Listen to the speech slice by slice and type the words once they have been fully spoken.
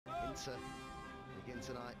Inter begin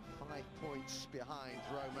tonight 5 points behind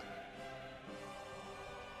Roma.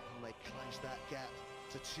 And they close that gap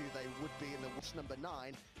to 2 they would be in the number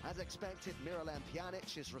 9. As expected, Miralem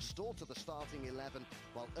Pjanic is restored to the starting 11,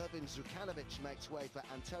 while Ervin Zukanovic makes way for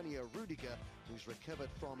Antonio Rudiger, who's recovered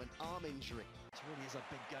from an arm injury. It really is a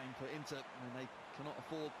big game for Inter, and they cannot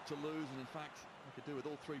afford to lose, and in fact, they could do with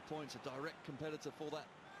all 3 points, a direct competitor for that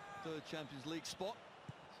 3rd Champions League spot.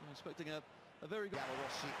 So I'm expecting a very good...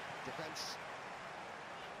 Rossi, defence.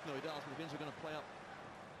 No, he does, but the Inter are going to play up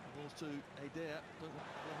the balls to Adair. Don't know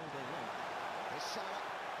all day long. Here's Salah,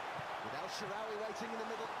 with El Shaarawy waiting in the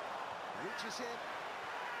middle, reaches him,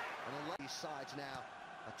 and on these sides now,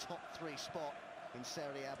 a top 3 spot in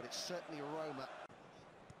Serie A, but it's certainly Roma.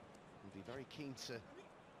 He'll be very keen to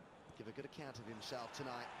give a good account of himself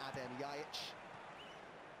tonight. Adem Ljajic.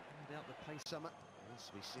 No doubt the pace. Summer, remains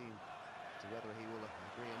to be seen to whether he will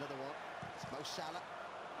agree another one. It's Mo Salah.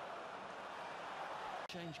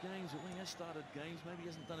 Change games, but when he has started games, maybe he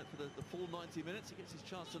hasn't done it for the full 90 minutes. He gets his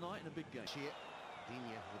chance tonight in a big game. Here,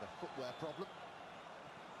 Digne with a footwear problem.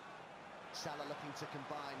 Salah looking to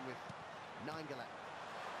combine with Nainggolan.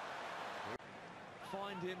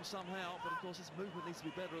 Find him somehow, but of course his movement needs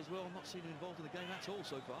to be better as well. I'm not seeing him involved in the game at all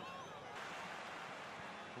so far.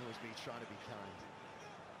 Always me trying to be kind.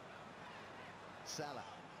 Salah.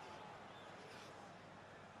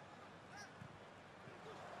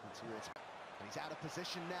 And towards... And he's out of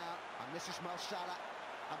position now, and this is Mo Salah,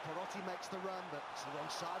 and Perotti makes the run, but it's the wrong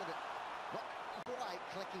side of it. Not quite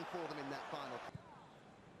clicking for them in that final.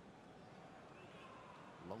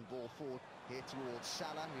 Long ball forward here towards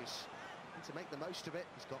Salah, who's going to make the most of it.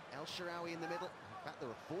 He's got El Shaarawy in the middle. In fact,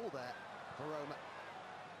 there are 4 there for Roma.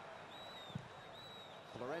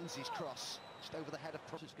 Florenzi's cross, just over the head of...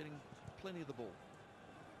 Just getting plenty of the ball.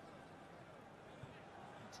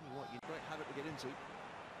 I'll tell you what, great habit to get into.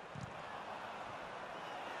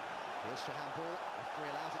 Here's for handball, referee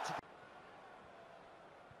allows it to be.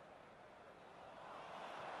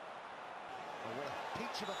 Oh, what a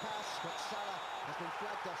peach of a pass, but Salah has been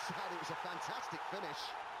flagged offside. It was a fantastic finish.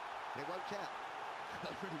 It won't count.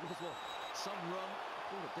 That really was one. Some run,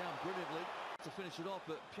 pulled it down brilliantly to finish it off,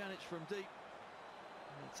 but Pjanic from deep.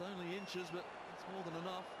 It's only inches, but it's more than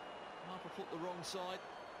enough. Half a foot the wrong side.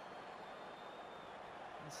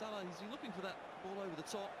 And Salah, he's looking for that ball over the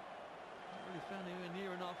top. Not really found anywhere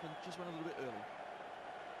near enough and just went a little bit early.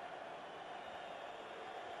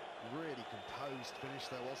 Really composed finish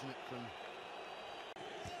there, wasn't it, from...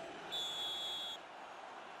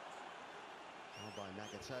 Oh, by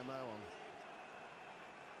Nagatomo on...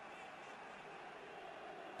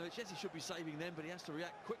 No, it's yes, he should be saving them, but he has to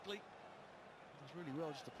react quickly. Does really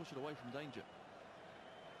well just to push it away from danger.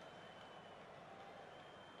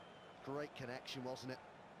 Great connection, wasn't it,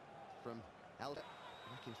 from Elder.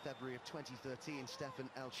 Back in February of 2013, Stefan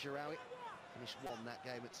El Shaarawy finished 1 that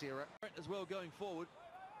game at 0. As well going forward.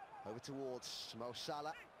 Over towards Mo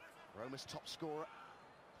Salah, Roma's top scorer,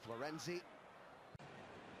 Florenzi.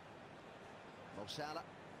 Mo Salah.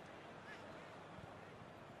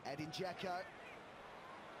 Edin Dzeko.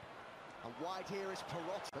 And wide here is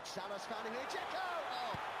Perotti, but Salah's found him here. Dzeko!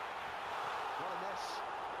 Oh! What a miss.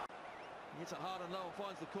 He hits it hard and low and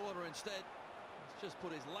finds the corner instead. He's just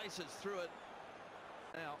put his laces through it.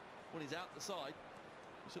 Now, when he's out the side,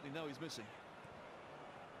 you certainly know he's missing.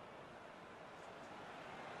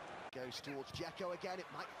 Goes towards Dzeko again.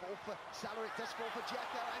 It might fall for Salah. It does fall for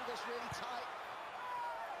Dzeko. Angle's really tight.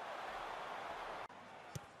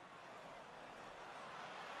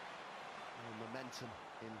 Oh, momentum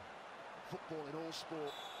in football, in all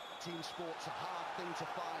sport. Team sport's a hard thing to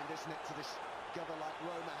find, isn't it, to this governor like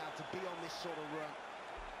Roma, how to be on this sort of run.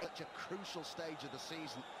 Such a crucial stage of the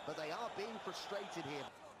season, but they are being frustrated here.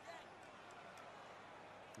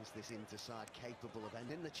 Is this Inter side capable of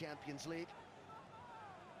ending the Champions League?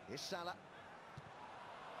 Here's Salah.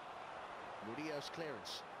 Murillo's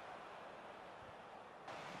clearance.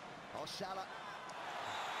 Oh, Salah.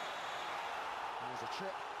 There's a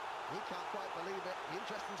trip. He can't quite believe it.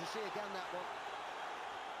 Interesting to see again that one.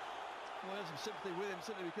 Well, I have some sympathy with him,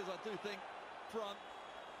 simply because I do think front,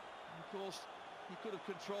 of course, he could have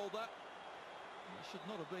controlled that. It should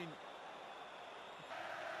not have been.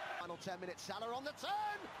 Final 10 minutes, Salah on the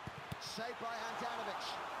turn! Saved by Handanovic.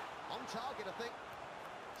 On target, I think.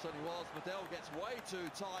 Certainly was. Medel gets way too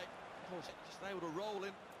tight. Of course, just able to roll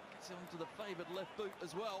him. Gets him onto the favoured left boot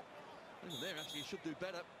as well. Even there, actually, he should do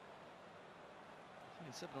better.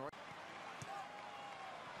 27 or 8.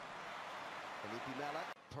 Felipe Melo,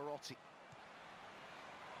 Perotti.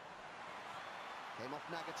 Came off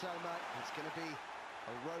Nagatomo. It's going to be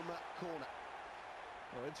a Roma corner.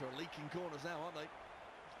 Well, Inter are leaking corners now, aren't they?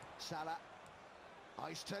 Salah. Oh,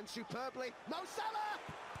 he's turned superbly. Mo Salah!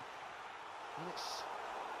 And it's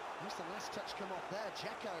just the last touch come off there.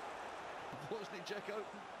 Dzeko. Unfortunately, Dzeko,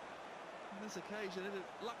 on this occasion,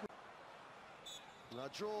 luck. A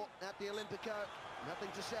draw at the Olympico. Nothing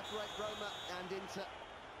to separate Roma and Inter.